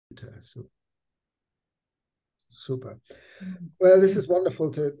enter. So super. Well, this is wonderful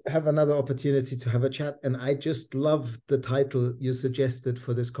to have another opportunity to have a chat. And I just love the title you suggested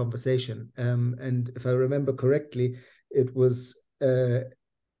for this conversation. And if I remember correctly, it was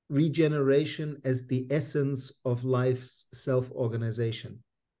Regeneration as the essence of life's self-organization.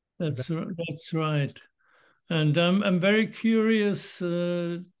 That's right. And I'm very curious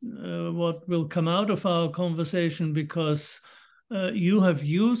what will come out of our conversation, because you have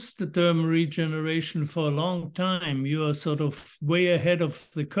used the term regeneration for a long time. You are sort of way ahead of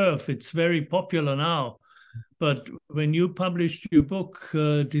the curve. It's very popular now. But when you published your book,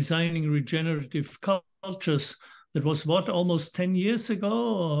 Designing Regenerative Cultures, that was what, almost 10 years ago?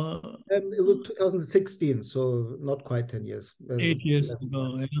 Or? It was 2016, so not quite 10 years. 8 years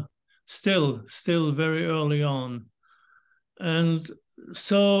ago, yeah. Still very early on. And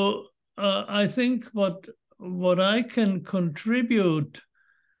so I think what I can contribute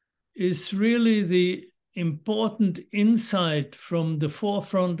is really the important insight from the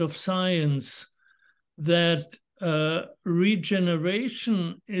forefront of science that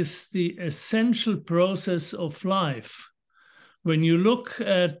regeneration is the essential process of life. When you look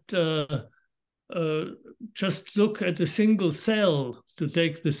at, just look at a single cell, to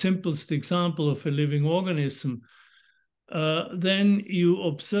take the simplest example of a living organism, then you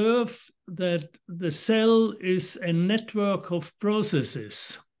observe that the cell is a network of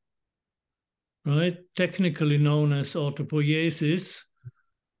processes, right? Technically known as autopoiesis.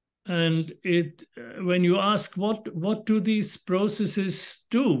 And when you ask what do these processes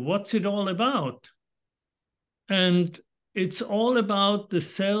do? What's it all about? And it's all about the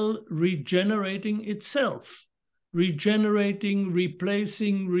cell regenerating itself, regenerating,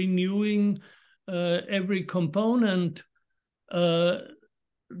 replacing, renewing every component. The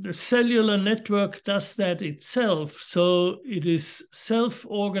cellular network does that itself. So it is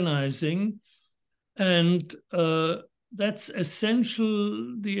self-organizing, and that's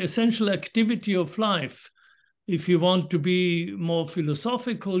the essential activity of life. If you want to be more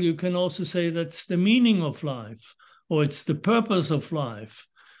philosophical, you can also say that's the meaning of life, or it's the purpose of life.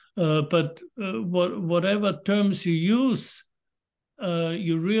 But whatever terms you use,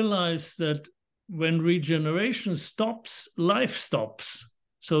 you realize that when regeneration stops, life stops.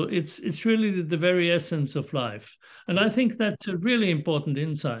 So it's really the very essence of life. And I think that's a really important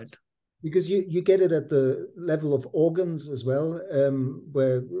insight. Because you get it at the level of organs as well,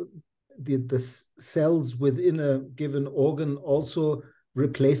 where the cells within a given organ also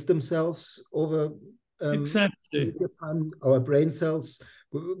replace themselves over exactly time. Our brain cells,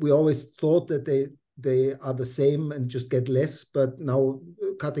 we always thought that they are the same and just get less, but now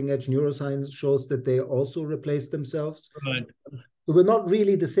cutting-edge neuroscience shows that they also replace themselves. Right. So we're not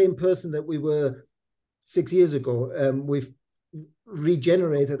really the same person that we were 6 years ago. We've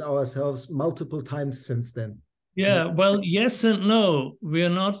regenerated ourselves multiple times since then. Yeah, well, yes and no. We are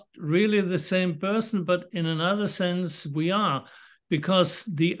not really the same person, but in another sense we are, because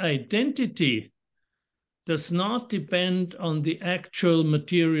the identity does not depend on the actual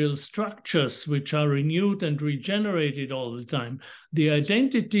material structures, which are renewed and regenerated all the time. The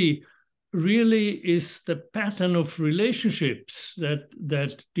identity really is the pattern of relationships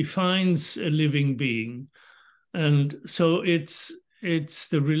that defines a living being. And so it's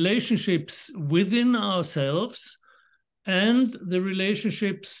the relationships within ourselves and the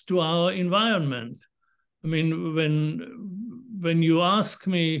relationships to our environment. I mean, when you ask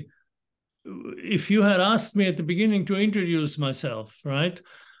me, if you had asked me at the beginning to introduce myself, right,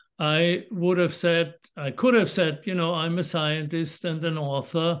 I could have said, I'm a scientist and an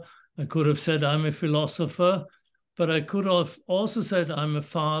author. I could have said I'm a philosopher, but I could have also said I'm a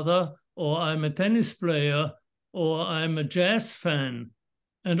father, or I'm a tennis player, or I'm a jazz fan.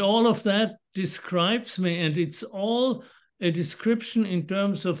 And all of that describes me, and it's all a description in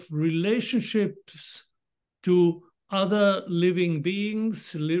terms of relationships to other living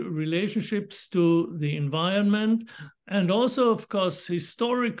beings, relationships to the environment, and also, of course,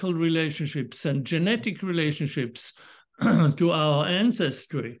 historical relationships and genetic relationships to our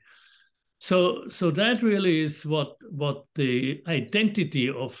ancestry. So that really is what the identity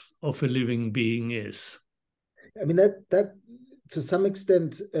of a living being is. I mean, that to some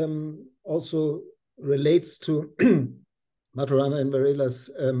extent also relates to Maturana and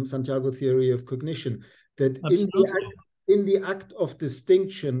Varela's Santiago theory of cognition, that in the act of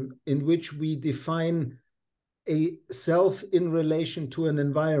distinction in which we define a self in relation to an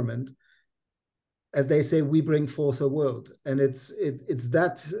environment, as they say, we bring forth a world. And it's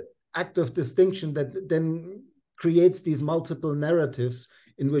that act of distinction that then creates these multiple narratives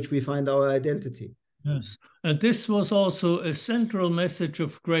in which we find our identity. Yes, and this was also a central message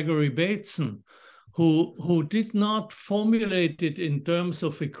of Gregory Bateson, who did not formulate it in terms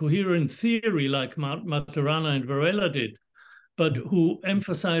of a coherent theory like Maturana and Varela did, but who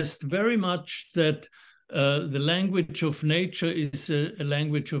emphasized very much that the language of nature is a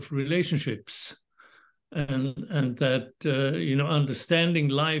language of relationships, and that understanding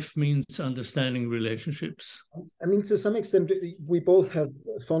life means understanding relationships. I mean, to some extent, we both have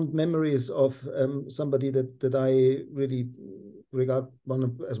fond memories of somebody that I really regard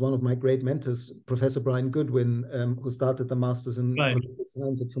as one of my great mentors, Professor Brian Goodwin, who started the Masters in Holistic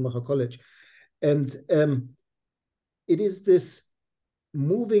Science at Schumacher College. And it is this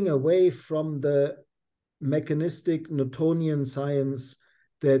moving away from the mechanistic Newtonian science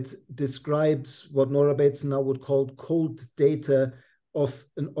that describes what Nora Bateson now would call cold data of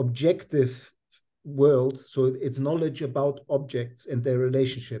an objective world. So it's knowledge about objects and their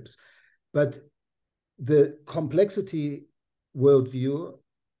relationships. But the complexity worldview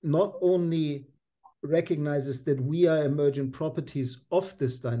not only recognizes that we are emergent properties of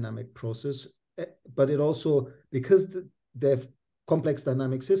this dynamic process, but it also, because they're complex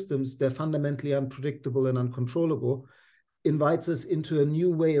dynamic systems, they're fundamentally unpredictable and uncontrollable, invites us into a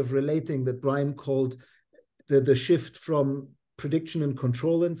new way of relating that Brian called the shift from prediction and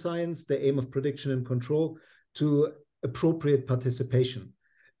control in science, the aim of prediction and control, to appropriate participation.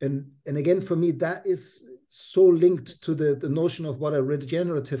 And again, for me, that is so linked to the notion of what a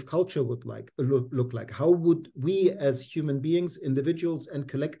regenerative culture would look like. How would we as human beings, individuals and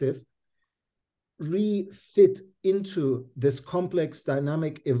collective, refit into this complex,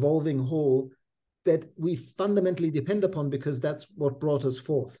 dynamic, evolving whole that we fundamentally depend upon, because that's what brought us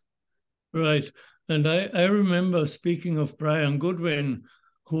forth. Right. And I remember, speaking of Brian Goodwin,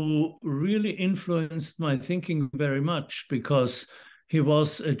 who really influenced my thinking very much, because he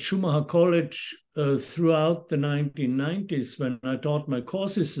was at Schumacher College throughout the 1990s when I taught my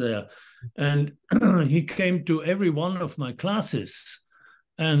courses there. And he came to every one of my classes.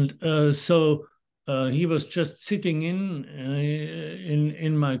 And so he was just sitting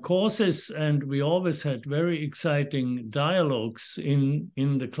in my courses, and we always had very exciting dialogues in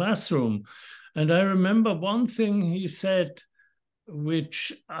the classroom. And I remember one thing he said,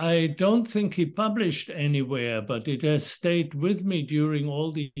 which I don't think he published anywhere, but it has stayed with me during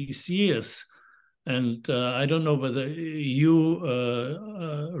all these years. And I don't know whether you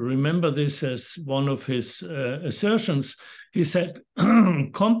remember this as one of his assertions. He said,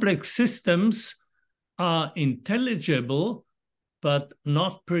 complex systems are intelligible, but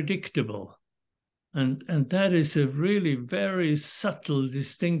not predictable. And that is a really very subtle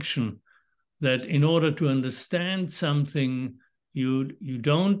distinction, that in order to understand something, you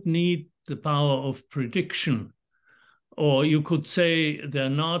don't need the power of prediction. Or you could say they're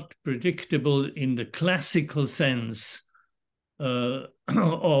not predictable in the classical sense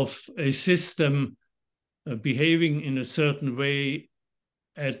of a system behaving in a certain way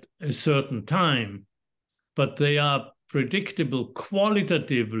at a certain time, but they are predictable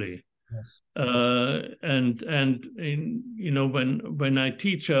qualitatively. Yes. And when I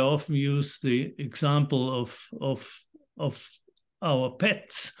teach, I often use the example of our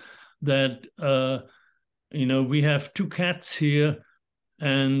pets, that we have two cats here,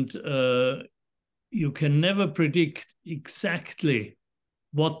 and you can never predict exactly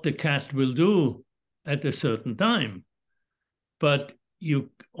what the cat will do at a certain time, but you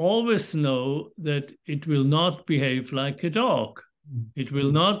always know that it will not behave like a dog. It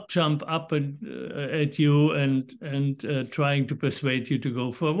will not jump up at you and trying to persuade you to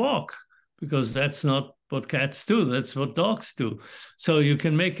go for a walk, because that's not what cats do. That's what dogs do. So you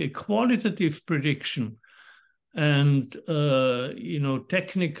can make a qualitative prediction, and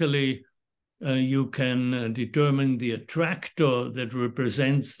technically you can determine the attractor that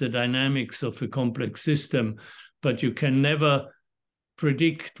represents the dynamics of a complex system, but you can never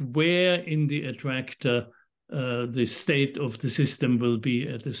predict where in the attractor the state of the system will be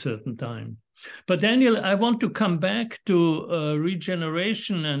at a certain time. But Daniel, I want to come back to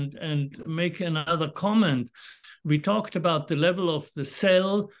regeneration and make another comment. We talked about the level of the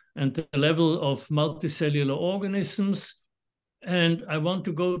cell and the level of multicellular organisms. And I want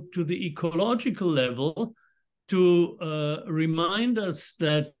to go to the ecological level to remind us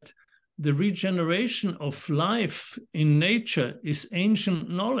that the regeneration of life in nature is ancient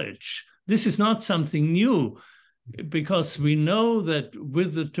knowledge. This is not something new, because we know that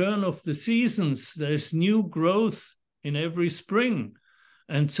with the turn of the seasons, there's new growth in every spring.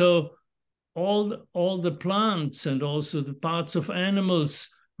 And so all the plants and also the parts of animals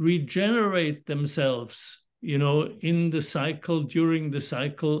regenerate themselves in the cycle, during the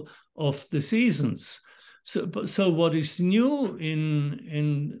cycle of the seasons. So what is new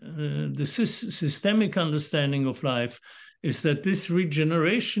in the systemic understanding of life is that this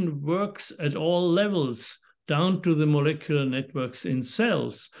regeneration works at all levels, down to the molecular networks in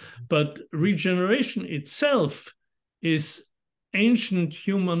cells. But regeneration itself is ancient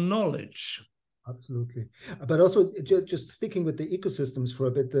human knowledge. Absolutely. But also, just sticking with the ecosystems for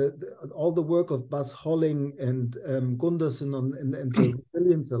a bit, all the work of Buzz Holling and Gunderson and the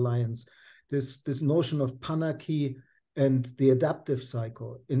Resilience Alliance, this notion of panarchy and the adaptive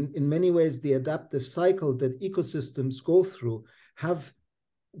cycle. In many ways, the adaptive cycle that ecosystems go through have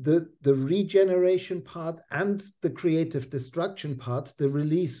the regeneration part and the creative destruction part, the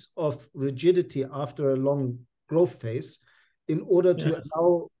release of rigidity after a long growth phase, in order to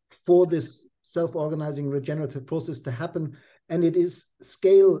allow for this self-organizing regenerative process to happen. And it is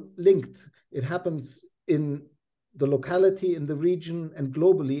scale linked. It happens in the locality, in the region, and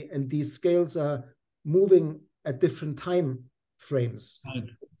globally, and these scales are moving at different time frames,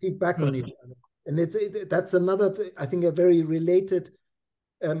 feedback on each other. And that's another, I think, a very related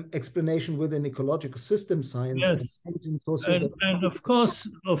explanation within ecological system science. Yes. And of course,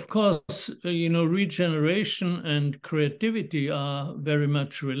 regeneration and creativity are very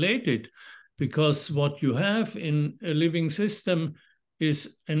much related, because what you have in a living system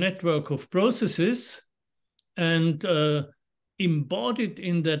is a network of processes, and embodied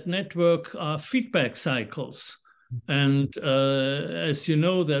in that network are feedback cycles. And as you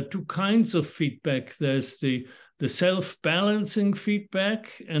know, there are two kinds of feedback. There's the self-balancing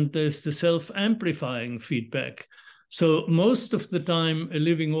feedback, and there's the self-amplifying feedback. So most of the time, a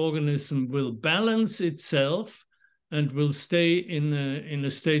living organism will balance itself and will stay in a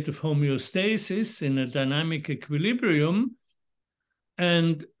state of homeostasis, in a dynamic equilibrium.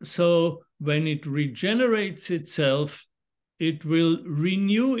 And so when it regenerates itself, it will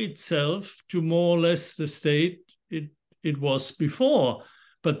renew itself to more or less the state it was before.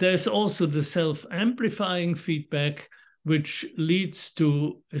 But there's also the self-amplifying feedback, which may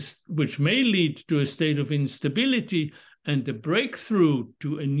lead to a state of instability and a breakthrough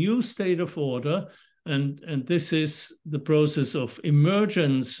to a new state of order. And this is the process of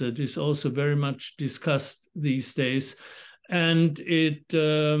emergence that is also very much discussed these days. And it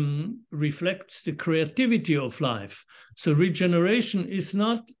reflects the creativity of life. So regeneration is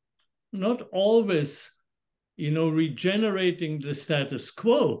not always, regenerating the status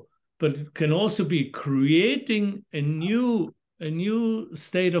quo, but it can also be creating a new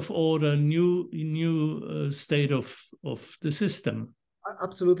state of order, new state of the system.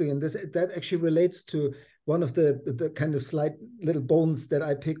 Absolutely, and that actually relates to one of the kind of slight little bones that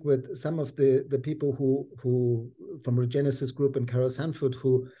I pick with some of the people who from Regenesis Group and Carol Sanford,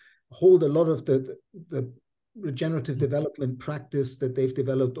 who hold a lot of the regenerative development practice that they've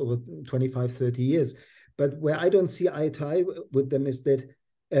developed over 25, 30 years. But where I don't see eye to eye with them is that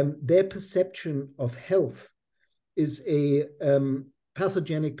their perception of health is a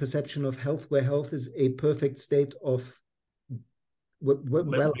pathogenic perception of health, where health is a perfect state of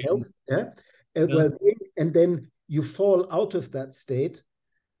health, well-being, and then you fall out of that state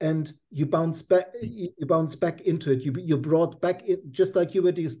and you bounce back into it. You're brought back in, just like you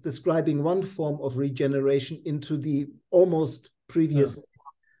were describing one form of regeneration, into the almost previous.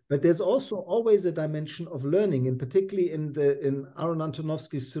 But there's also always a dimension of learning, and particularly in Aaron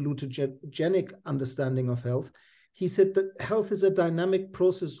Antonovsky's salutogenic understanding of health. He said that health is a dynamic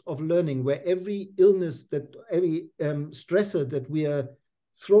process of learning, where every illness, every stressor that we are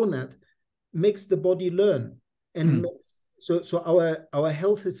thrown at makes the body learn. And so our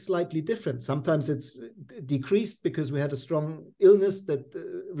health is slightly different. Sometimes it's decreased because we had a strong illness that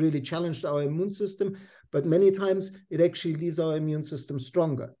really challenged our immune system, but many times it actually leaves our immune system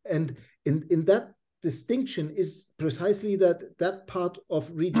stronger. And in that distinction is precisely that part of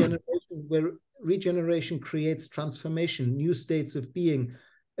regeneration, where regeneration creates transformation, new states of being,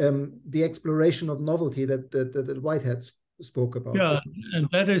 the exploration of novelty that Whitehead spoke about. Yeah, and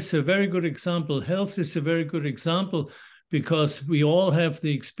that is a very good example. Health is a very good example, because we all have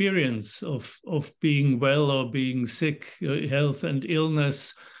the experience of being well or being sick, health and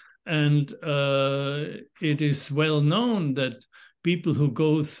illness. And it is well known that people who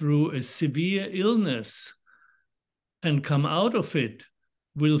go through a severe illness and come out of it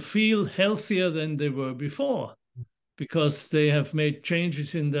will feel healthier than they were before, because they have made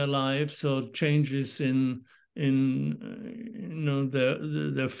changes in their lives, or changes in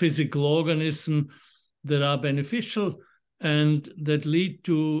their physical organism that are beneficial and that lead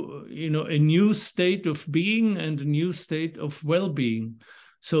to a new state of being and a new state of well-being.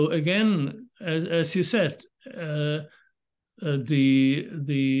 So again, as you said, the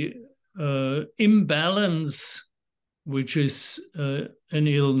imbalance, which is an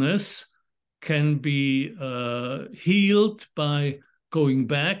illness, can be healed by going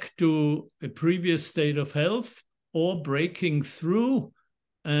back to a previous state of health or breaking through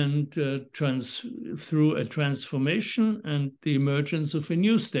and through a transformation and the emergence of a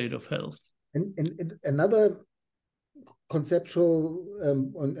new state of health. And another conceptual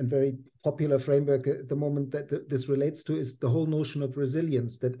and very popular framework at the moment that this relates to is the whole notion of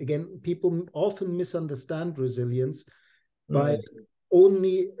resilience, that again, people often misunderstand resilience by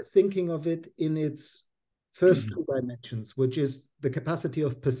only thinking of it in its first two dimensions, which is the capacity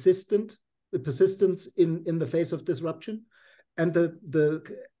of persistence in the face of disruption, and the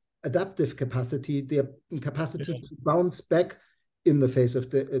adaptive capacity, the capacity to bounce back in the face of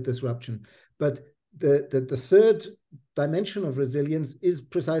the disruption. But the third dimension of resilience is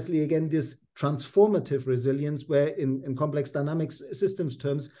precisely, again, this transformative resilience, where in complex dynamics systems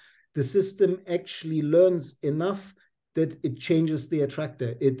terms, the system actually learns enough that it changes the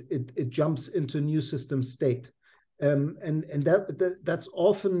attractor. It jumps into new system state. And that's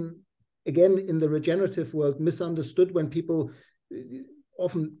often, again, in the regenerative world, misunderstood when people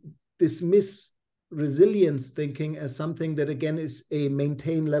often dismiss resilience thinking as something that, again, is a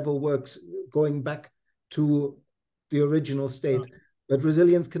maintain level works, going back to the original state. But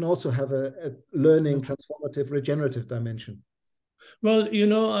resilience can also have a learning, transformative, regenerative dimension. Well, you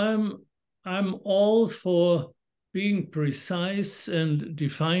know, I'm all for being precise and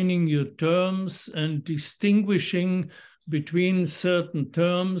defining your terms and distinguishing between certain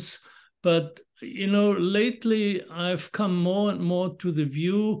terms. But, you know, lately I've come more and more to the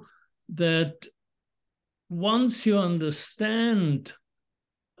view that once you understand,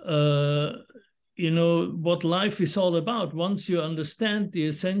 you know, what life is all about, once you understand the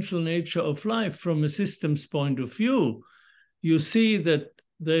essential nature of life from a systems point of view, you see that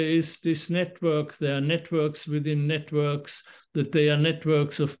there is this network, there are networks within networks, that they are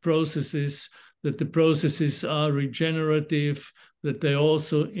networks of processes, that the processes are regenerative, that they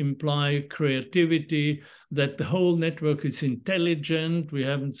also imply creativity, that the whole network is intelligent. We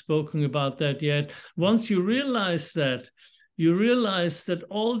haven't spoken about that yet. Once you realize that, you realize that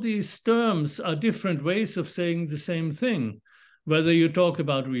all these terms are different ways of saying the same thing, whether you talk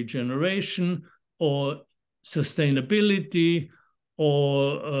about regeneration or sustainability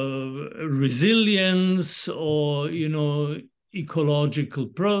or resilience or, you know, ecological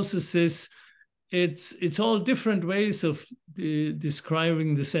processes. It's all different ways of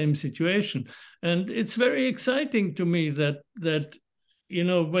describing the same situation. And it's very exciting to me that you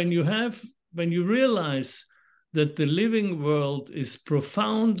know, when you realize that the living world is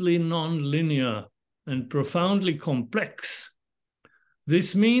profoundly non-linear and profoundly complex,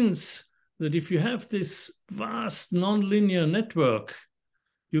 this means that if you have this vast non-linear network,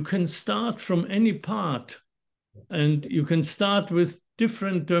 you can start from any part, and you can start with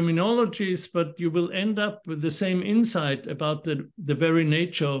different terminologies, but you will end up with the same insight about the very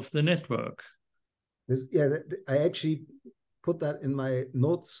nature of the network. I actually put that in my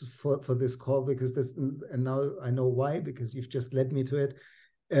notes for this call, because this, and now I know why, because you've just led me to it.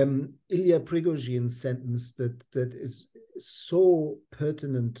 Ilya Prigozhin's sentence that is so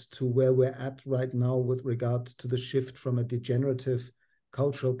pertinent to where we're at right now with regard to the shift from a degenerative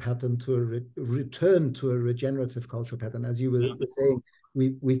cultural pattern to a return to a regenerative cultural pattern. As you were saying,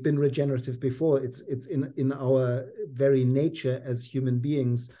 we've been regenerative before. It's in our very nature as human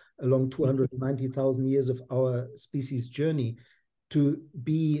beings along 290,000 years of our species journey to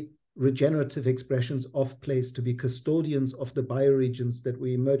be regenerative expressions of place, to be custodians of the bioregions that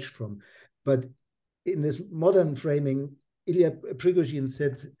we emerged from. But in this modern framing, Ilya Prigozhin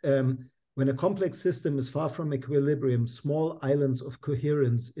said, when a complex system is far from equilibrium, small islands of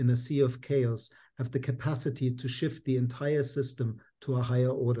coherence in a sea of chaos have the capacity to shift the entire system to a higher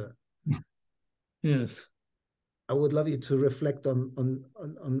order. Yes. I would love you to reflect on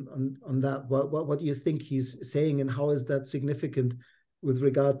that. What do you think he's saying, and how is that significant with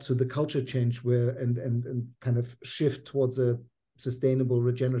regard to the culture change and kind of shift towards a sustainable,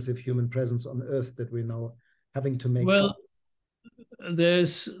 regenerative human presence on Earth that we're now having to make? Well,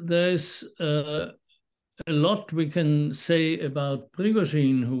 there's a lot we can say about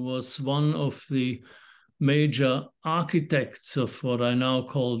Prigozhin, who was one of the major architects of what I now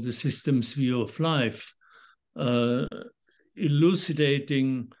call the systems view of life,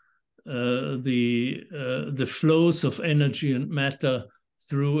 elucidating the flows of energy and matter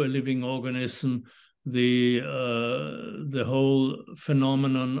through a living organism, the whole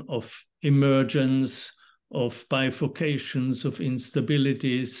phenomenon of emergence, of bifurcations, of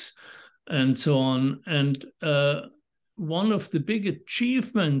instabilities. and so on. And one of the big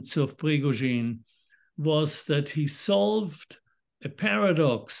achievements of Prigogine was that he solved a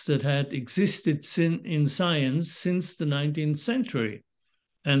paradox that had existed in science since the 19th century.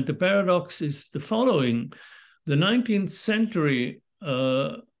 And the paradox is the following. The 19th century,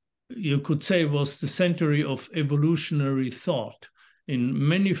 you could say, was the century of evolutionary thought. In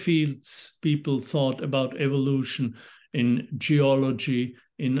many fields, people thought about evolution in geology,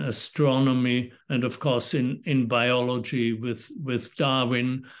 in astronomy, and of course in biology with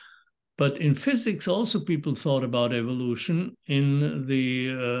Darwin. But in physics, also people thought about evolution in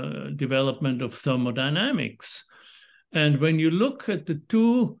the development of thermodynamics. And when you look at the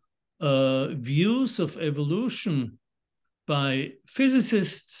two views of evolution by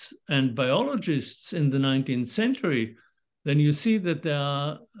physicists and biologists in the 19th century, then you see that they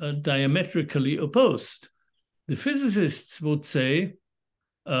are diametrically opposed. The physicists would say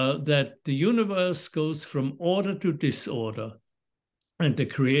that the universe goes from order to disorder. And they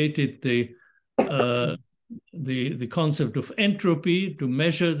created the concept of entropy to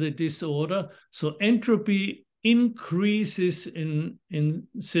measure the disorder. So entropy increases in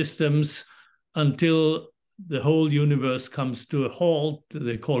systems until the whole universe comes to a halt.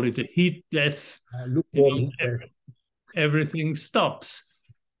 They call it a heat death. Heat death. Everything stops.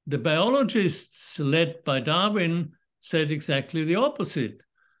 The biologists, led by Darwin, said exactly the opposite.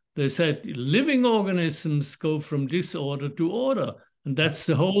 They said living organisms go from disorder to order. And that's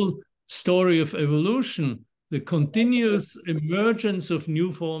the whole story of evolution, the continuous emergence of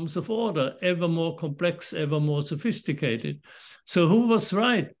new forms of order, ever more complex, ever more sophisticated. So who was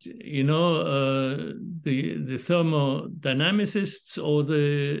right? You know, the thermodynamicists or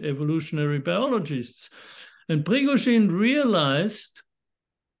the evolutionary biologists? And Prigogine realized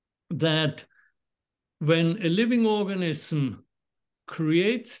that when a living organism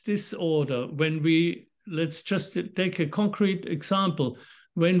creates disorder, when we let's just take a concrete example.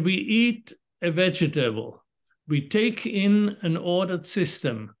 When we eat a vegetable, we take in an ordered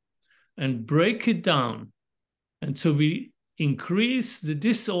system and break it down. And so we increase the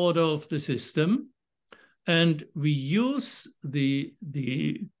disorder of the system, and we use the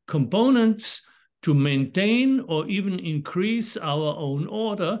components to maintain or even increase our own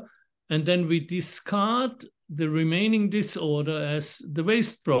order, and then we discard the remaining disorder as the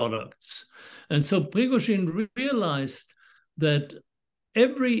waste products. And so Prigogine realized that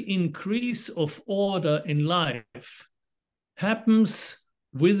every increase of order in life happens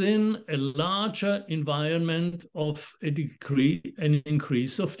within a larger environment of an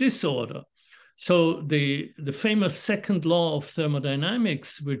increase of disorder. So the famous second law of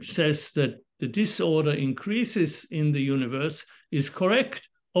thermodynamics, which says that the disorder increases in the universe, is correct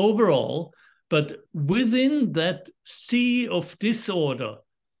overall, but within that sea of disorder,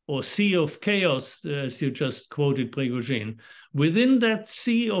 or sea of chaos, as you just quoted Prigogine, within that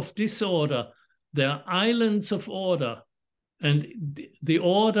sea of disorder, there are islands of order, and the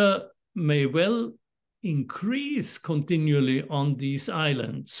order may well increase continually on these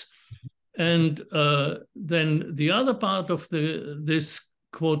islands. And then the other part of this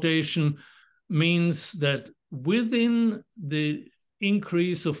quotation means that within the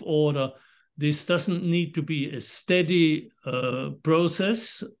increase of order, this doesn't need to be a steady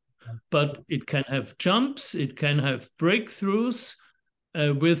process, but it can have jumps, it can have breakthroughs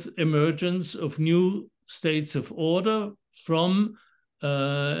with emergence of new states of order from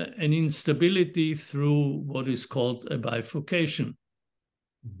an instability through what is called a bifurcation.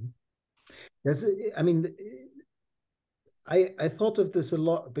 Mm-hmm. Yes, I mean, I thought of this a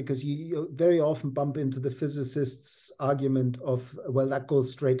lot because you very often bump into the physicists' argument of, well, that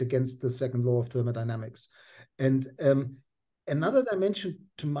goes straight against the second law of thermodynamics. And another dimension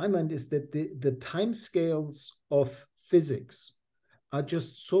to my mind is that the timescales of physics are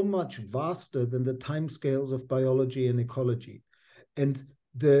just so much vaster than the timescales of biology and ecology. And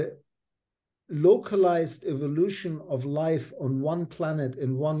the localized evolution of life on one planet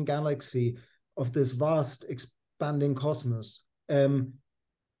in one galaxy of this vast expanding cosmos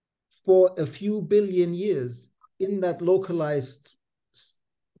for a few billion years in that localized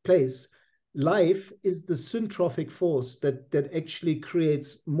place, life is the syntropic force that actually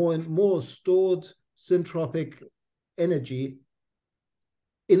creates more and more stored syntropic energy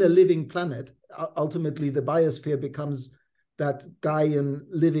in a living planet. Ultimately, the biosphere becomes that Gaian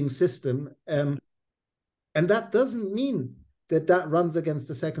living system. And that doesn't mean that runs against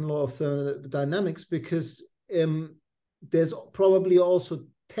the second law of thermodynamics, because there's probably also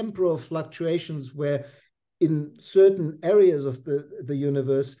temporal fluctuations where in certain areas of the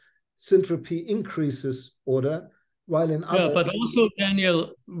universe, syntropy increases order, while in other... but also,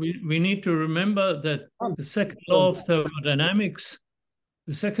 Daniel, we need to remember that the second law of thermodynamics,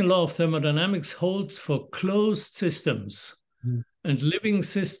 holds for closed systems. And living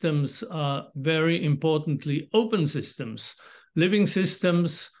systems are very importantly open systems. Living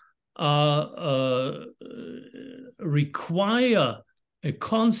systems require a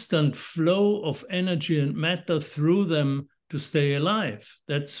constant flow of energy and matter through them to stay alive.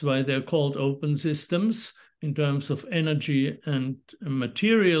 That's why they're called open systems in terms of energy and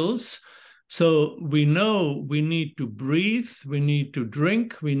materials. So we know we need to breathe, we need to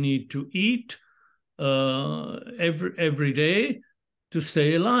drink, we need to eat every day to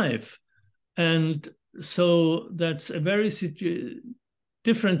stay alive. And so that's a very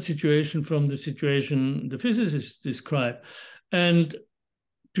different situation from the situation the physicists describe. And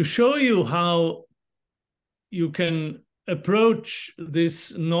to show you how you can approach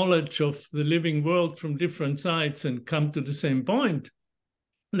this knowledge of the living world from different sides and come to the same point,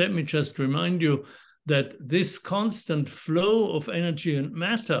 let me just remind you that this constant flow of energy and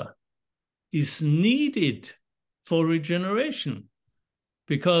matter is needed for regeneration.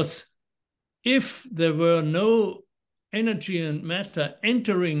 Because if there were no energy and matter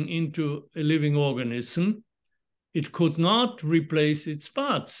entering into a living organism, it could not replace its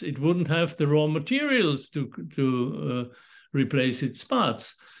parts. It wouldn't have the raw materials to replace its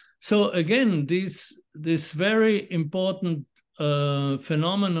parts. So again, this very important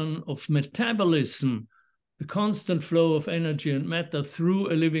phenomenon of metabolism, the constant flow of energy and matter through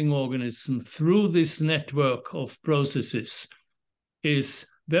a living organism, through this network of processes, is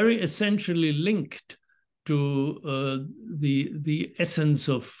very essentially linked to the essence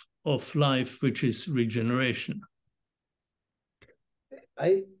of life, which is regeneration.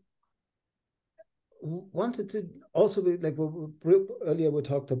 I wanted to also be like earlier we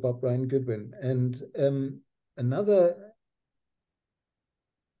talked about Brian Goodwin, and another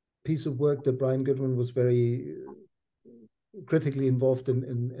piece of work that Brian Goodwin was very critically involved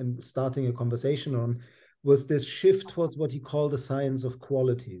in starting a conversation on was this shift towards what he called the science of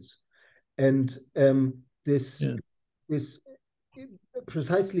qualities. And this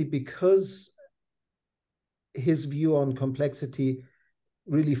precisely because his view on complexity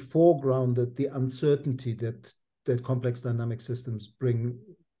really foregrounded the uncertainty that complex dynamic systems bring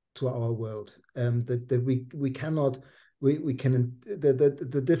to our world. That we cannot, we can,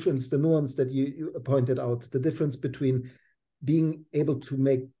 the difference, the nuance that you pointed out, the difference between being able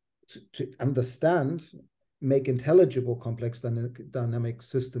to understand, make intelligible complex dynamic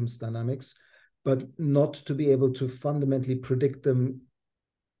systems dynamics, but not to be able to fundamentally predict them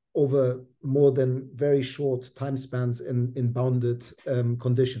over more than very short time spans in bounded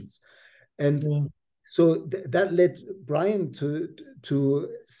conditions. And so that led Brian to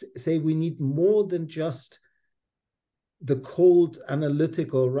say we need more than just the cold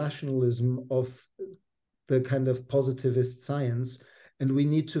analytical rationalism of the kind of positivist science, and we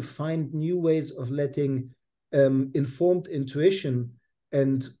need to find new ways of letting informed intuition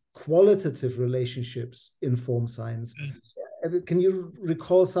and qualitative relationships inform science. Can you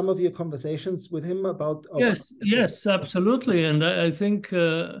recall some of your conversations with him about? Yes, absolutely. And I think,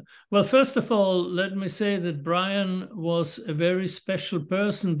 well, first of all, let me say that Brian was a very special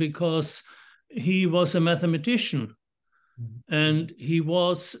person because he was a mathematician and he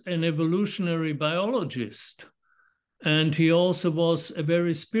was an evolutionary biologist. And he also was a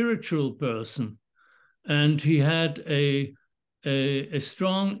very spiritual person. And he had a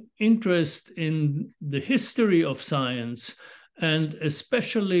strong interest in the history of science, and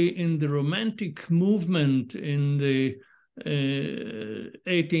especially in the Romantic movement in the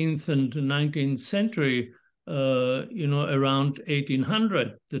 18th and 19th century, around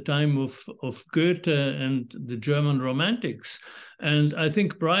 1800, the time of Goethe and the German Romantics. And I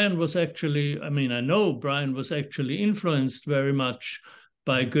think Brian was actually, I know Brian was actually influenced very much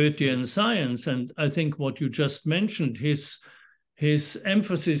by Goethean science. And I think what you just mentioned, his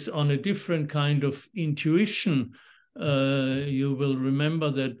emphasis on a different kind of intuition. You will remember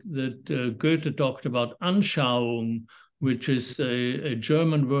that Goethe talked about Anschauung, which is a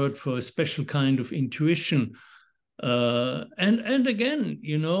German word for a special kind of intuition. And again,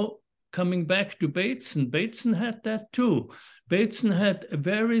 coming back to Bateson had that too. Bateson had a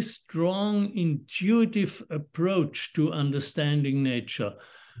very strong intuitive approach to understanding nature.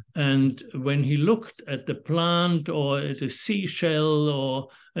 And when he looked at the plant or at a seashell or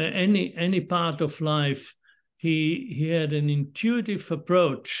any part of life, he had an intuitive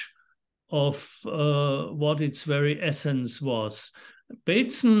approach of what its very essence was.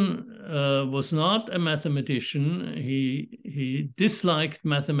 Bateson was not a mathematician. He disliked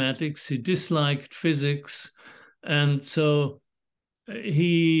mathematics. He disliked physics. And so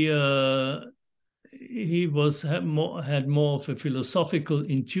he had more of a philosophical,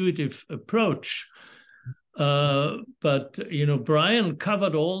 intuitive approach. But Brian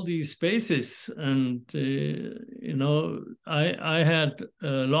covered all these bases, and I had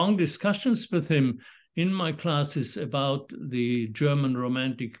long discussions with him in my classes about the German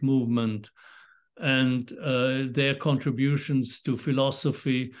Romantic movement and their contributions to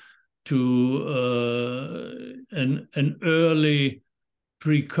philosophy, to an early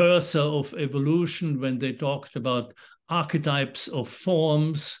precursor of evolution. When they talked about archetypes of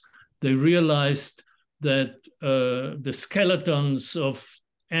forms, they realized that the skeletons of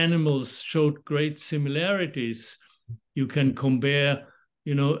animals showed great similarities. You can compare,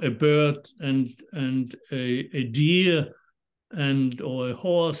 a bird and a deer or a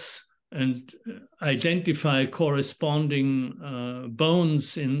horse, and identify corresponding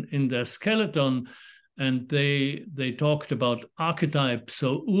bones in their skeleton. And they talked about archetypes,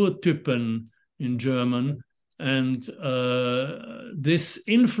 so Urtypen in German. And this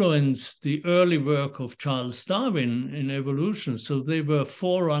influenced the early work of Charles Darwin in evolution. So they were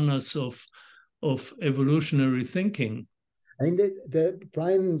forerunners of evolutionary thinking. I mean,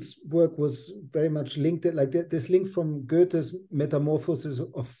 Brian's work was very much linked, like this link from Goethe's Metamorphosis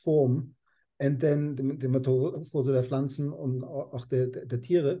of Form and then the Metamorphose der Pflanzen und auch der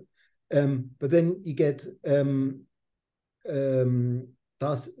Tiere. But then you get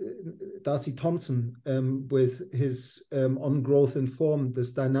Darcy Thompson with his On Growth and Form,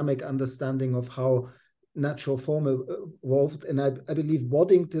 this dynamic understanding of how natural form evolved. And I believe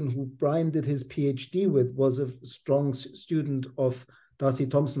Waddington, who Brian did his PhD with, was a strong student of Darcy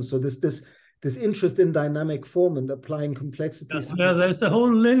Thompson. So this interest in dynamic form and applying complexities. Yeah, there's a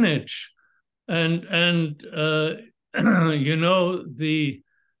whole lineage. And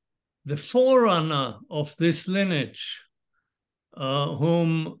the forerunner of this lineage,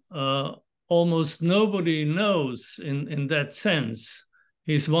 whom almost nobody knows in that sense.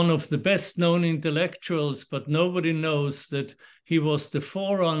 He's one of the best known intellectuals, but nobody knows that he was the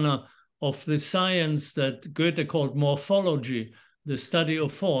forerunner of the science that Goethe called morphology, the study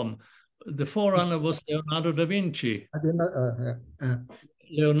of form. The forerunner was Leonardo da Vinci.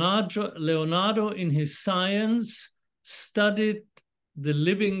 Leonardo in his science studied the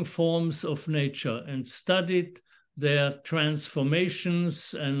living forms of nature and studied their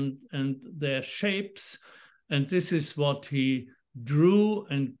transformations and their shapes. And this is what he drew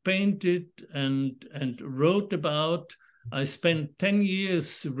and painted and wrote about. I spent 10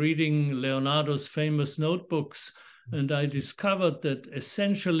 years reading Leonardo's famous notebooks, and I discovered that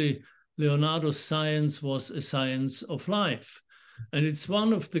essentially Leonardo's science was a science of life. And it's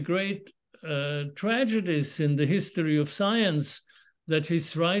one of the great tragedies in the history of science that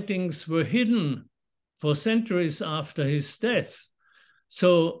his writings were hidden for centuries after his death.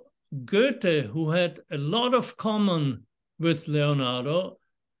 So Goethe, who had a lot of common with Leonardo,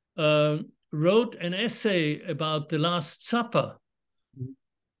 wrote an essay about the Last Supper,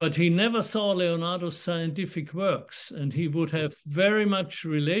 but he never saw Leonardo's scientific works, and he would have very much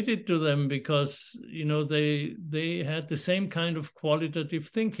related to them because they had the same kind of qualitative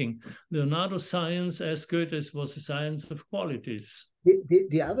thinking. Leonardo's science, as Goethe's, was a science of qualities.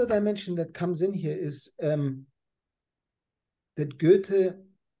 The other dimension that comes in here is that Goethe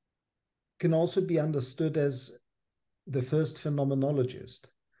can also be understood as the first phenomenologist.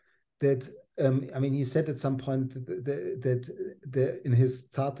 That I mean, he said at some point that in his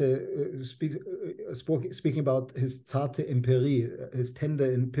zarte speaking about his zarte Empirie, his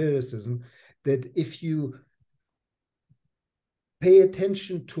tender empiricism, that if you pay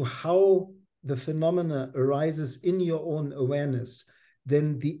attention to how the phenomena arises in your own awareness,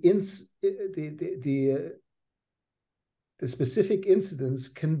 then the specific incidents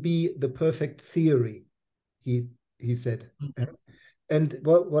can be the perfect theory, he said. Mm-hmm. And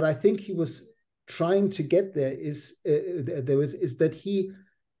what I think he was trying to get there is that he,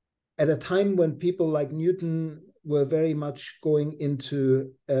 at a time when people like Newton were very much going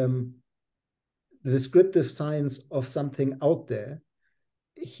into the descriptive science of something out there,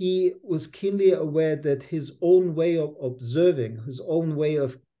 he was keenly aware that his own way of observing, his own way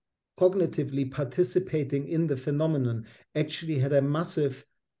of cognitively participating in the phenomenon actually had a massive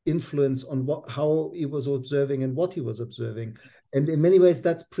influence on how he was observing and what he was observing. And in many ways,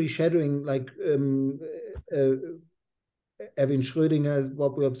 that's pre-shadowing, like Erwin Schrödinger,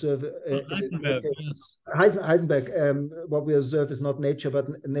 what we observe. Heisenberg, what we observe is not nature, but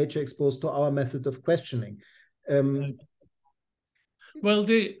nature exposed to our methods of questioning. Well,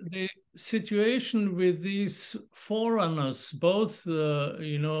 the situation with these forerunners, both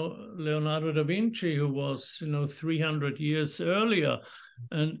Leonardo da Vinci, who was 300 years earlier,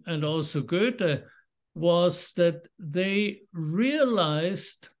 and also Goethe, was that they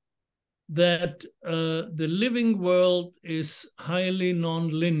realized that the living world is highly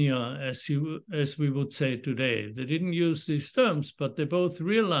nonlinear, as we would say today. They didn't use these terms, but they both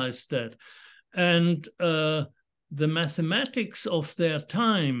realized that, and the mathematics of their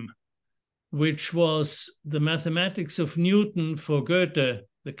time, which was the mathematics of Newton for Goethe,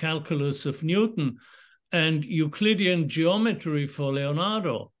 the calculus of Newton, and Euclidean geometry for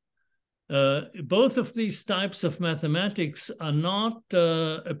Leonardo. Both of these types of mathematics are not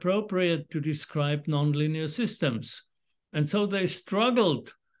appropriate to describe nonlinear systems. And so they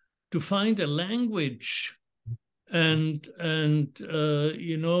struggled to find a language. And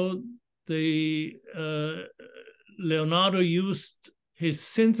Leonardo used his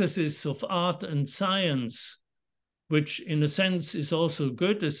synthesis of art and science, which in a sense is also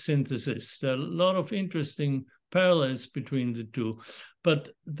Goethe's synthesis. There are a lot of interesting parallels between the two, but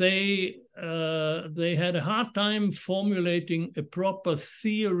they had a hard time formulating a proper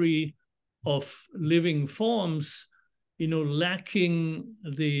theory of living forms, lacking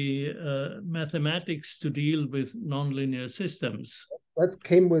the mathematics to deal with nonlinear systems. That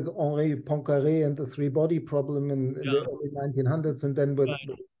came with Henri Poincaré and the three-body problem in the early 1900s, and then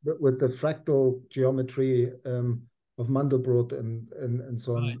with the fractal geometry of Mandelbrot and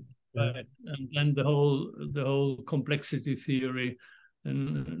so on. Right. And then the whole complexity theory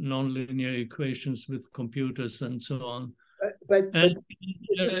and nonlinear equations with computers and so on. I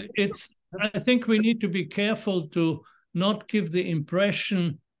think we need to be careful to not give the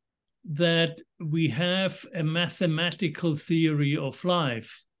impression that we have a mathematical theory of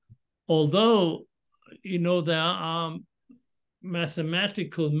life, although there are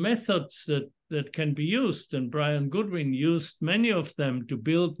mathematical methods that can be used, and Brian Goodwin used many of them to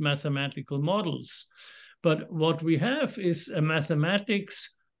build mathematical models. But what we have is a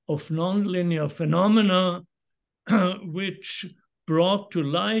mathematics of nonlinear phenomena which brought to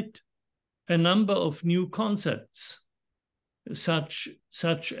light a number of new concepts, such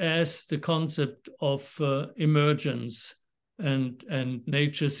as the concept of emergence and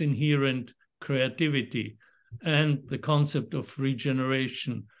nature's inherent creativity, and the concept of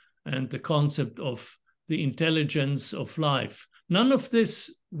regeneration, and the concept of the intelligence of life. None of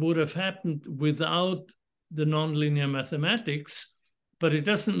this would have happened without the nonlinear mathematics, but it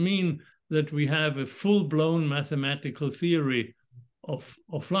doesn't mean that we have a full-blown mathematical theory of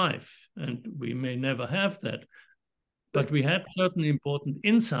life, and we may never have that. But we had certain important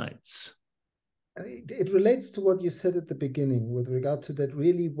insights. It relates to what you said at the beginning with regard to that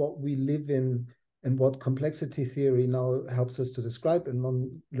really what we live in and what complexity theory now helps us to describe and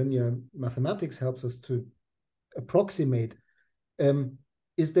nonlinear mathematics helps us to approximate,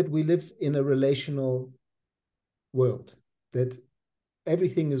 is that we live in a relational world, that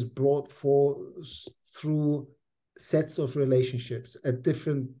everything is brought forth through sets of relationships at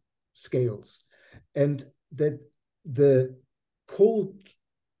different scales, and that the cold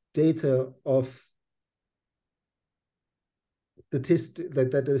data of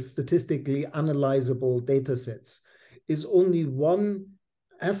that is statistically analyzable data sets is only one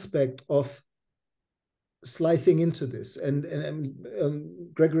aspect of slicing into this. And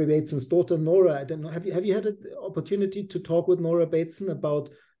Gregory Bateson's daughter Nora, I don't know, have you had an opportunity to talk with Nora Bateson about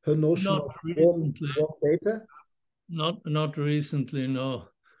her notion of warm data? Not recently, no.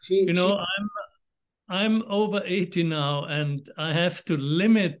 I'm over 80 now, and I have to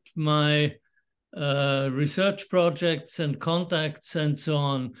limit my research projects and contacts and so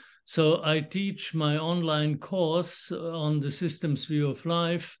on. So I teach my online course on the systems view of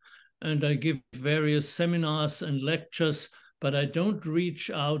life, and I give various seminars and lectures, but I don't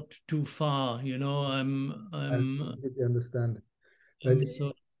reach out too far. I completely understand. But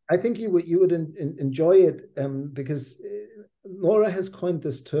so, I think you would enjoy it because Nora has coined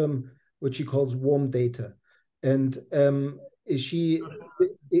this term, which she calls warm data. And she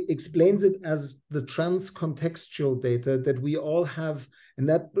explains it as the trans-contextual data that we all have, and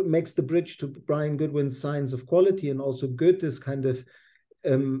that makes the bridge to Brian Goodwin's science of quality and also Goethe's kind of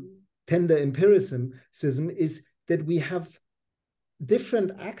tender empiricism, is that we have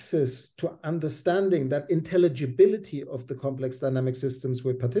different access to understanding that intelligibility of the complex dynamic systems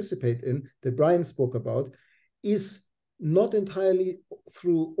we participate in, that Brian spoke about, is not entirely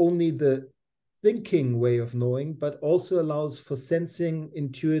through only the thinking way of knowing, but also allows for sensing,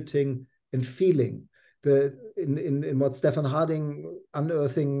 intuiting, and feeling. In what Stefan Harding,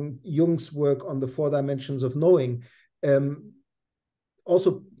 unearthing Jung's work on the 4 dimensions of knowing,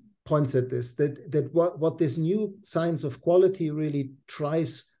 also points at this, that what this new science of quality really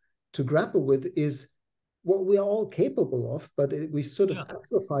tries to grapple with is what we are all capable of, but we sort of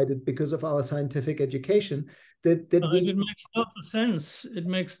atrophied it because of our scientific education. It makes total sense. It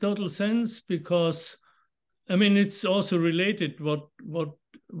makes total sense because, I mean, it's also related what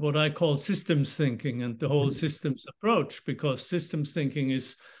I call systems thinking and the whole systems approach, because systems thinking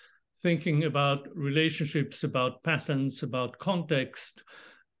is thinking about relationships, about patterns, about context.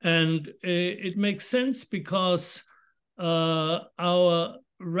 And it makes sense because our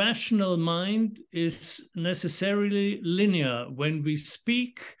rational mind is necessarily linear. When we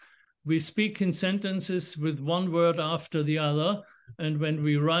speak in sentences with one word after the other. And when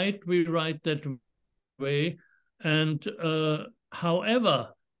we write that way. And however,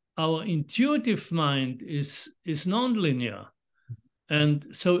 our intuitive mind is nonlinear. And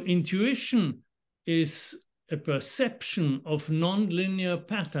so intuition is a perception of nonlinear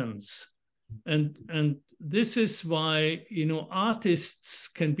patterns. And this is why, you know, artists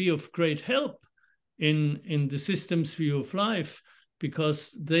can be of great help in the systems view of life,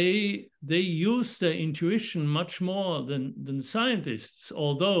 because they use their intuition much more than scientists,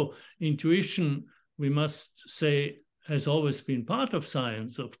 although intuition, we must say, has always been part of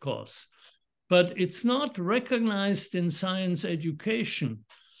science, of course. But it's not recognized in science education.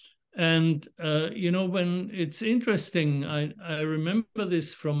 And, you know, when it's interesting, I remember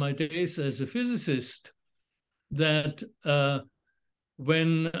this from my days as a physicist, that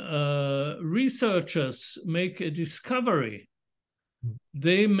when researchers make a discovery,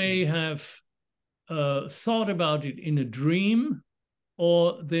 they may have thought about it in a dream,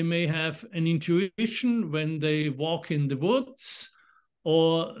 or they may have an intuition when they walk in the woods,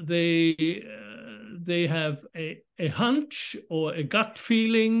 or they have a hunch or a gut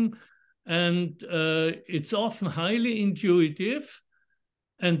feeling, and it's often highly intuitive.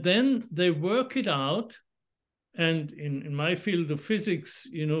 And then they work it out. And in my field of physics,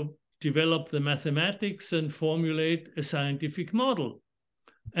 you know, develop the mathematics and formulate a scientific model.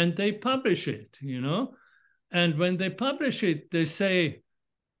 And they publish it, you know. And when they publish it, they say,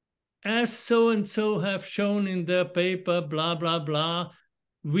 as so-and-so have shown in their paper, blah, blah, blah,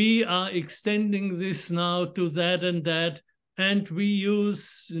 we are extending this now to that and that, and we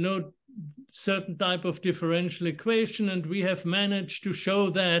use, you know, certain type of differential equation, and we have managed to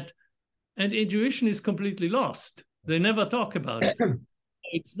show that. And intuition is completely lost. They never talk about it.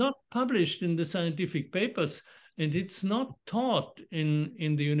 It's not published in the scientific papers, and it's not taught in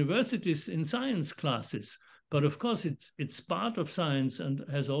the universities in science classes. But of course, it's part of science and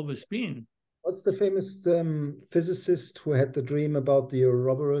has always been. What's the famous physicist who had the dream about the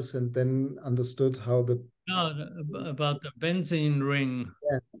Ouroboros and then understood how the... about the benzene ring.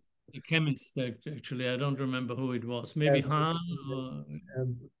 Yeah. The chemist, actually. I don't remember who it was. Maybe Hahn or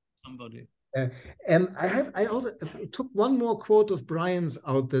somebody. I also took one more quote of Brian's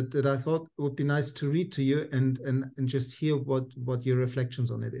out that I thought would be nice to read to you and just hear what your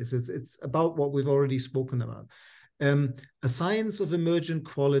reflections on it is. It's about what we've already spoken about. A science of emergent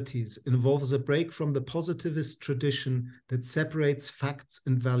qualities involves a break from the positivist tradition that separates facts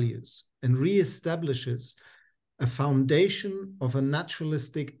and values and reestablishes a foundation of a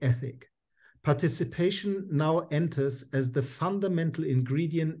naturalistic ethic. Participation now enters as the fundamental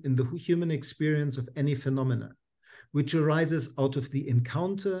ingredient in the human experience of any phenomena, which arises out of the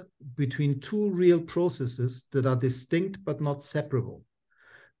encounter between two real processes that are distinct but not separable.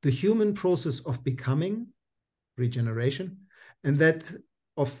 The human process of becoming, regeneration, and that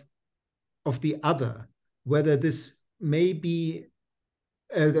of the other, whether this may be,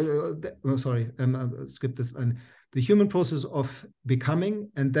 skip this. The human process of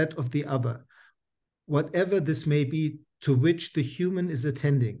becoming and that of the other, whatever this may be, to which the human is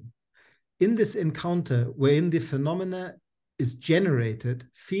attending. In this encounter, wherein the phenomena is generated,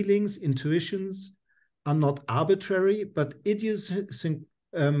 feelings, intuitions are not arbitrary, but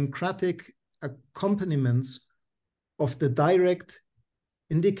idiosyncratic accompaniments of the direct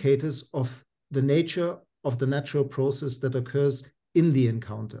indicators of the nature of the natural process that occurs in the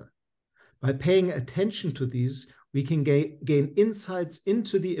encounter. By paying attention to these, we can gain insights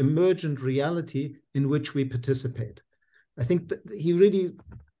into the emergent reality in which we participate. I think that he really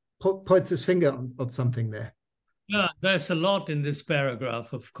points his finger on something there. Yeah, there's a lot in this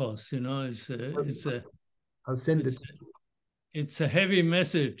paragraph, of course. You know, I'll send it. It's a heavy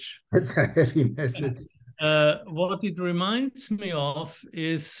message. It's a heavy message. What it reminds me of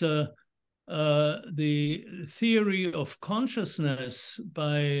is the theory of consciousness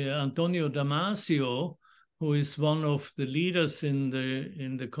by Antonio Damasio, who is one of the leaders in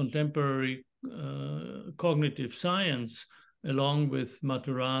the contemporary cognitive science, along with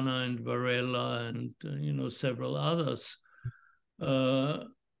Maturana and Varela and several others.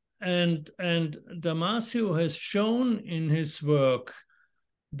 And Damasio has shown in his work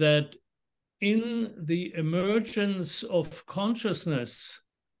that in the emergence of consciousness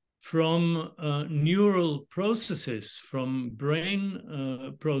from neural processes, from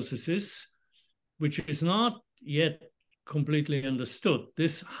brain processes, which is not yet completely understood.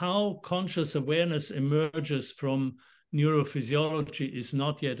 This, how conscious awareness emerges from neurophysiology, is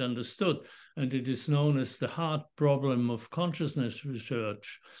not yet understood, and it is known as the hard problem of consciousness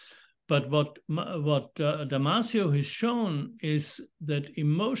research. But what Damasio has shown is that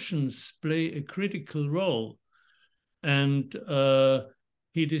emotions play a critical role. And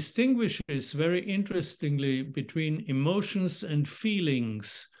he distinguishes very interestingly between emotions and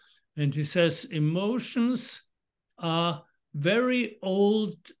feelings. And he says emotions are very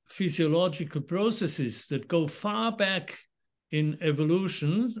old physiological processes that go far back in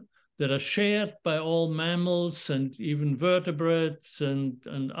evolution, that are shared by all mammals and even vertebrates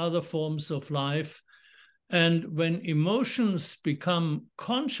and other forms of life. And when emotions become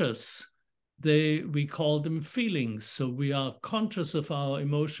conscious, we call them feelings. So we are conscious of our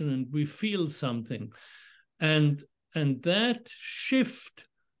emotion and we feel something. And that shift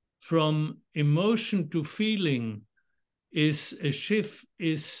from emotion to feeling is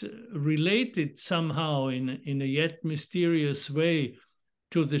related somehow in a yet mysterious way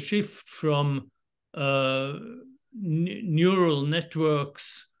to the shift from neural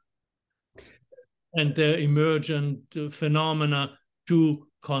networks and their emergent phenomena to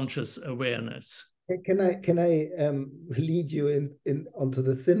conscious awareness. Can I lead you onto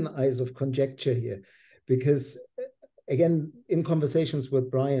the thin ice of conjecture here? Because again, in conversations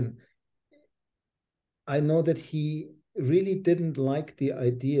with Brian, I know that he really didn't like the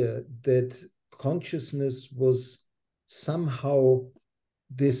idea that consciousness was somehow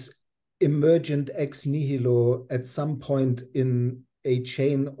this emergent ex nihilo at some point in a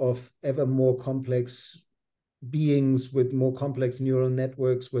chain of ever more complex beings with more complex neural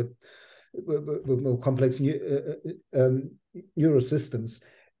networks, with more complex neurosystems.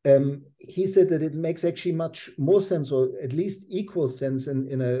 He said that it makes actually much more sense, or at least equal sense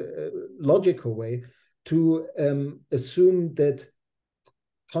in a logical way, to assume that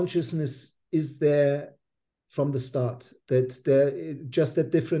consciousness is there from the start, that they're just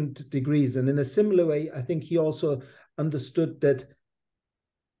at different degrees. And in a similar way, I think he also understood that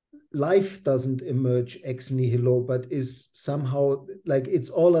life doesn't emerge ex nihilo, but is somehow like it's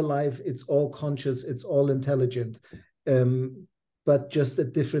all alive, it's all conscious, it's all intelligent, but just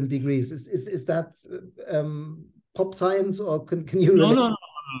at different degrees. Is that pop science, or can you relate?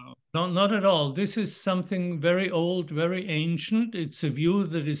 No, not at all. This is something very old, very ancient. It's a view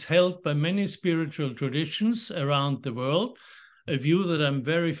that is held by many spiritual traditions around the world, a view that I'm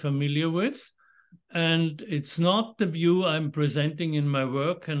very familiar with. And it's not the view I'm presenting in my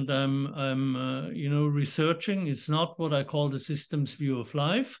work and I'm researching. It's not what I call the systems view of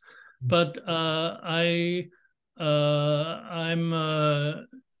life. But I'm a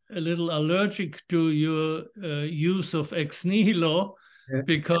little allergic to your use of ex nihilo,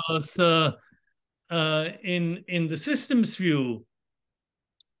 because in the systems view,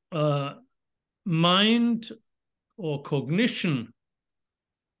 mind or cognition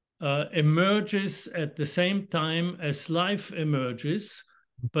emerges at the same time as life emerges,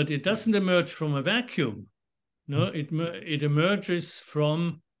 but it doesn't emerge from a vacuum. No, it emerges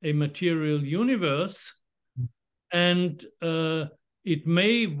from a material universe, and it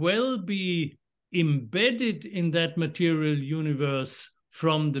may well be embedded in that material universe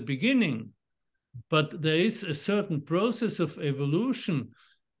from the beginning, but there is a certain process of evolution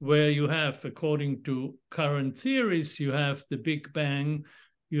where you have, according to current theories, you have the Big Bang,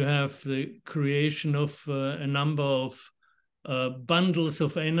 you have the creation of a number of bundles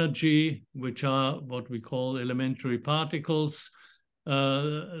of energy, which are what we call elementary particles.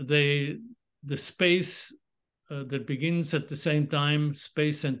 The space that begins at the same time,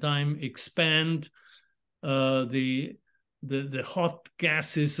 space and time expand. The hot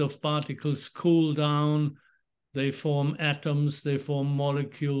gases of particles cool down. They form atoms, they form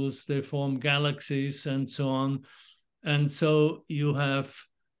molecules, they form galaxies, and so on. And so you have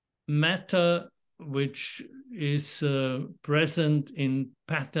matter which is present in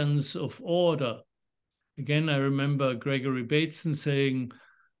patterns of order. Again, I remember Gregory Bateson saying,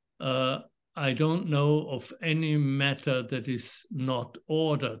 I don't know of any matter that is not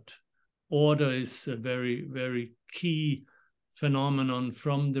ordered. Order is a very, very key phenomenon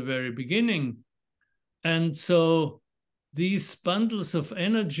from the very beginning. And so these bundles of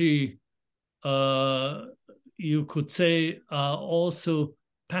energy you could say are also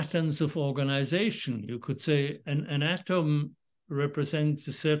patterns of organization. You could say an atom represents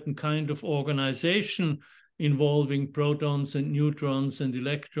a certain kind of organization involving protons and neutrons and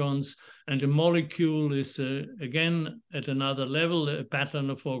electrons, and a molecule is, again, at another level, a pattern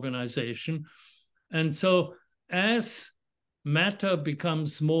of organization. And so as matter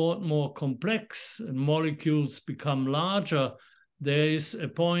becomes more and more complex and molecules become larger, there is a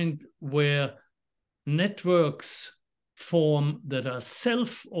point where networks form that are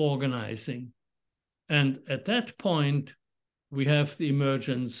self-organizing. And at that point, we have the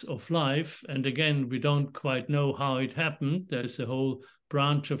emergence of life. And again, we don't quite know how it happened. There's a whole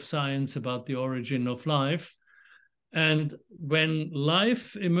branch of science about the origin of life. And when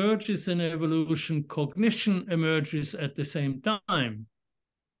life emerges in evolution, cognition emerges at the same time.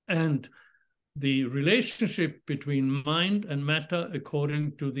 And the relationship between mind and matter,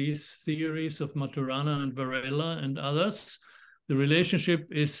 according to these theories of Maturana and Varela and others, the relationship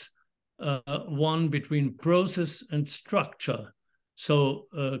is one between process and structure. So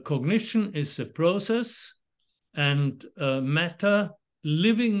cognition is a process, and matter,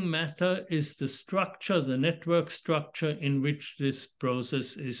 living matter, is the structure, the network structure in which this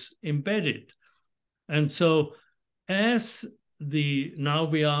process is embedded. And so as now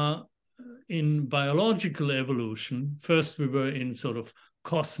we are in biological evolution. First we were in sort of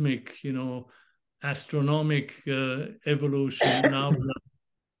cosmic, astronomic evolution, now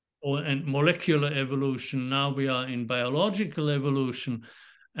and molecular evolution. Now we are in biological evolution.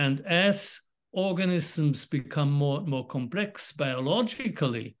 And as organisms become more complex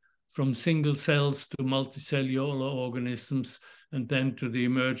biologically, from single cells to multicellular organisms, and then to the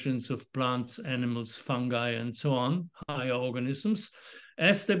emergence of plants, animals, fungi, and so on, higher organisms,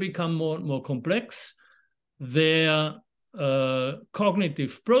 as they become more and more complex, their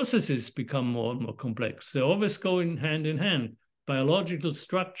cognitive processes become more and more complex. They always go hand in hand, biological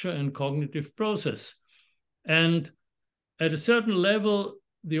structure and cognitive process. And at a certain level,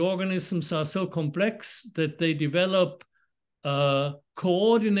 the organisms are so complex that they develop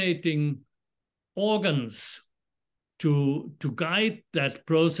coordinating organs to guide that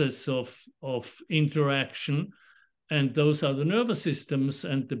process of interaction. And those are the nervous systems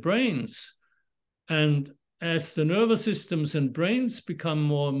and the brains. And as the nervous systems and brains become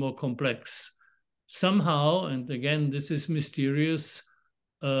more and more complex, somehow, and again, this is mysterious,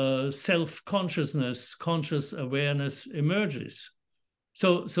 self-consciousness, conscious awareness emerges.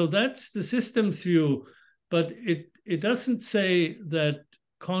 So that's the systems view, but it doesn't say that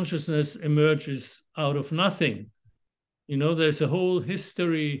consciousness emerges out of nothing. There's a whole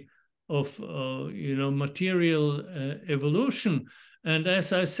history of material evolution. And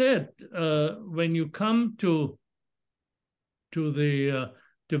as I said, when you come to the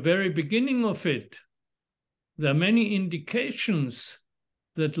very beginning of it, there are many indications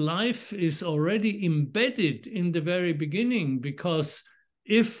that life is already embedded in the very beginning, because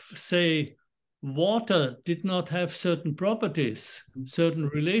if, say, water did not have certain properties, certain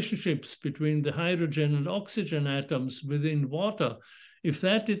relationships between the hydrogen and oxygen atoms within water, if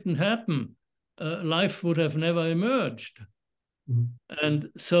that didn't happen, life would have never emerged. Mm-hmm. And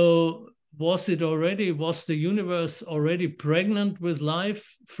so was the universe already pregnant with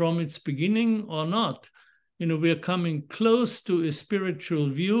life from its beginning or not? We are coming close to a spiritual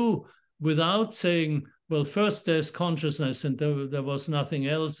view without saying, well, first there's consciousness and there was nothing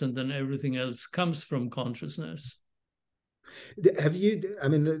else, and then everything else comes from consciousness. Have you,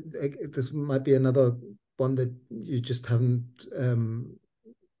 this might be another one that you just haven't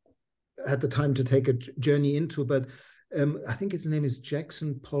had the time to take a journey into, but I think his name is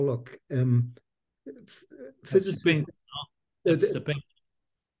Jackson Pollock. Physicist. That's the painter.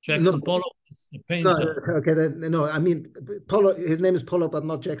 Jackson Pollock is the painter. Pollock. His name is Pollock, but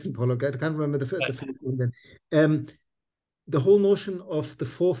not Jackson Pollock. I can't remember the first name then. The whole notion of the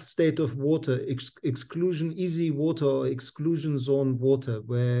fourth state of water, exclusion easy water or exclusion zone water,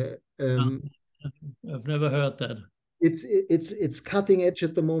 where I've never heard that. It's cutting edge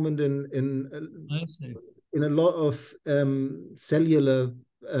at the moment in a lot of cellular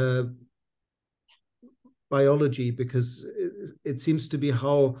biology, because it seems to be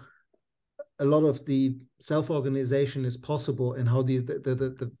how a lot of the self-organization is possible, and how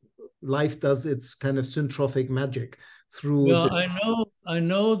the life does its kind of syntrophic magic through. Yeah, I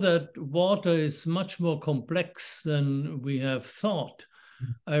know that water is much more complex than we have thought.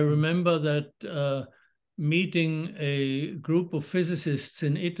 I remember that meeting a group of physicists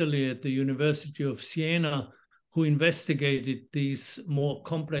in Italy at the University of Siena who investigated these more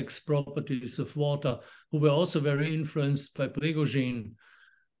complex properties of water, who were also very influenced by Prigogine.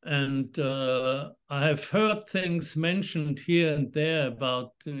 And I have heard things mentioned here and there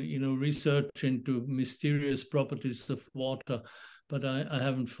about, research into mysterious properties of water, but I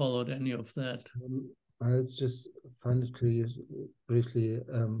haven't followed any of that. I just find it curious briefly.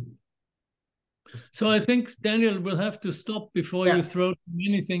 So I think, Daniel, we'll have to stop before you throw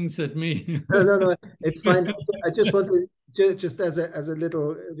many things at me. No, it's fine. I just want to, just as a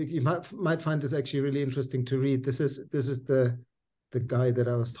little, you might find this actually really interesting to read. This is the guy that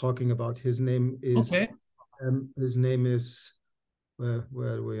I was talking about. His name is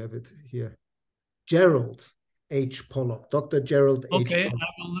where do we have it here? Gerald H. Pollock, Dr. Gerald H. Okay,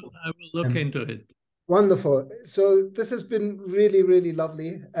 Pollock. I will look into it. Wonderful. So this has been really, really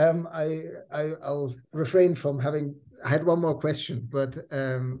lovely. I'll refrain from having. I had one more question, but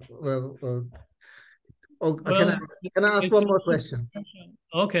can I ask one more question?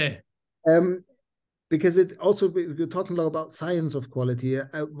 Okay. Because we're talking a lot about science of quality.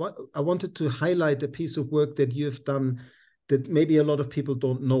 I wanted to highlight a piece of work that you've done that maybe a lot of people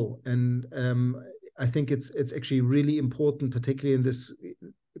don't know, and I think it's actually really important, particularly in this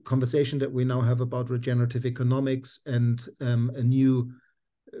conversation that we now have about regenerative economics and a new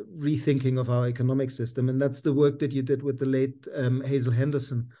rethinking of our economic system. And that's the work that you did with the late Hazel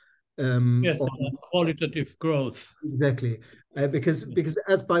Henderson. Yes, qualitative growth. Exactly. Because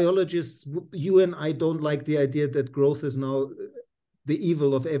as biologists, you and I don't like the idea that growth is now the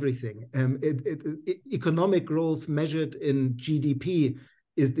evil of everything. Economic growth measured in GDP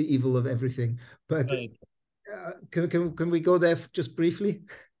is the evil of everything. But right. Can we go there just briefly?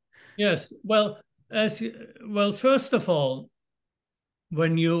 Yes. Well, first of all,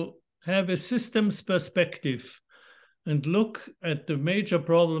 when you have a systems perspective and look at the major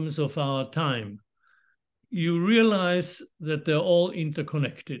problems of our time, you realize that they're all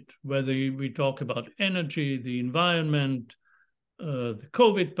interconnected, whether we talk about energy, the environment, the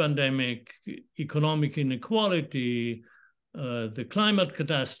COVID pandemic, economic inequality, the climate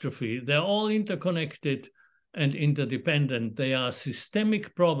catastrophe. They're all interconnected and interdependent. They are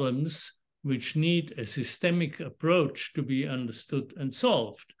systemic problems which need a systemic approach to be understood and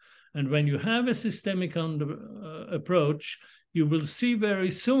solved. And when you have a systemic approach, you will see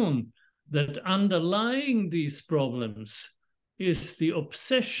very soon that underlying these problems is the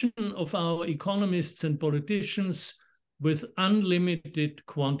obsession of our economists and politicians with unlimited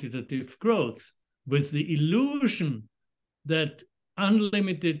quantitative growth, with the illusion that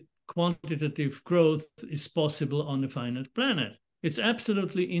unlimited quantitative growth is possible on a finite planet. It's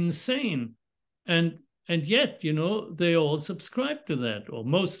absolutely insane. And yet, they all subscribe to that, or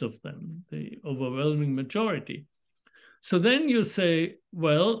most of them, the overwhelming majority. So then you say,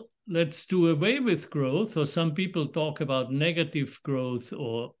 well, let's do away with growth, or some people talk about negative growth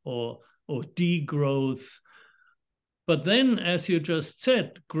or degrowth. But then, as you just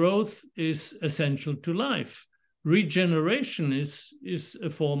said, growth is essential to life. Regeneration is a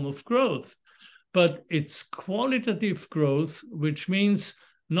form of growth, but it's qualitative growth, which means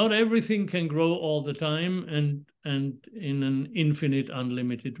not everything can grow all the time and in an infinite,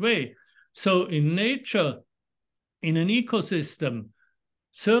 unlimited way. So in nature, in an ecosystem,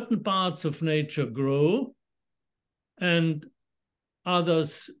 certain parts of nature grow and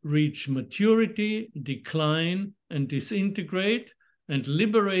others reach maturity, decline, and disintegrate and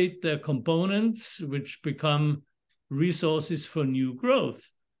liberate their components, which become resources for new growth.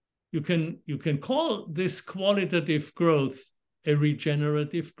 You can call this qualitative growth a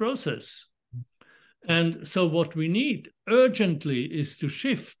regenerative process. And so what we need urgently is to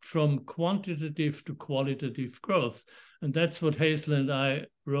shift from quantitative to qualitative growth. And that's what Hazel and I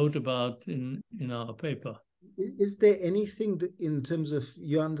wrote about in our paper. Is there anything that, in terms of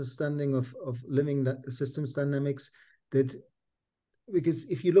your understanding of living systems dynamics, that, because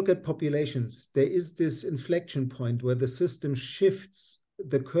if you look at populations, there is this inflection point where the system shifts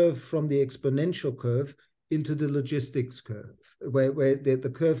the curve from the exponential curve into the logistics curve, where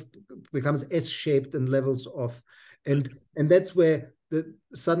the curve becomes S-shaped and levels off. And that's where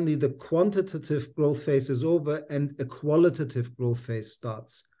suddenly the quantitative growth phase is over and a qualitative growth phase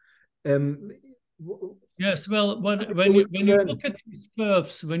starts. Yes, well, when you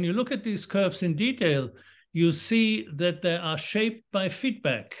look at these curves in detail, you see that they are shaped by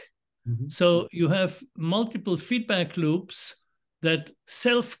feedback. Mm-hmm. So you have multiple feedback loops that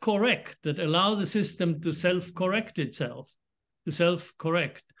self-correct, that allow the system to self-correct itself, to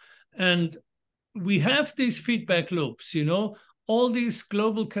self-correct. And we have these feedback loops, all these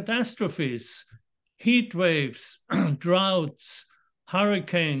global catastrophes, heat waves, droughts,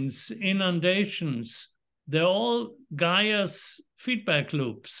 hurricanes, inundations, they're all Gaia's feedback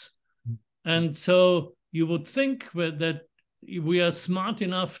loops. And so you would think that we are smart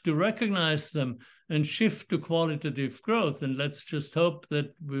enough to recognize them and shift to qualitative growth. And let's just hope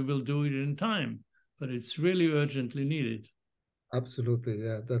that we will do it in time. But it's really urgently needed. Absolutely,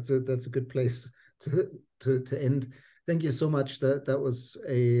 yeah. That's a good place to end. Thank you so much. That was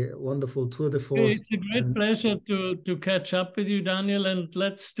a wonderful tour de force. It's a great pleasure to catch up with you, Daniel, and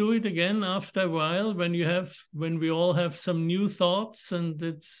let's do it again after a while when we all have some new thoughts, and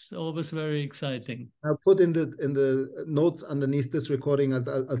it's always very exciting. I'll put in the notes underneath this recording.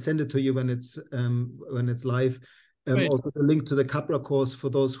 I'll send it to you when it's live. Also the link to the Capra course for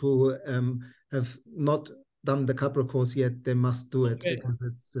those who have not done the Capra course yet. They must do it because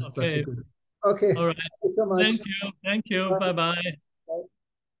it's just such a good. Okay. All right. Thank you so much. Thank you. Bye bye.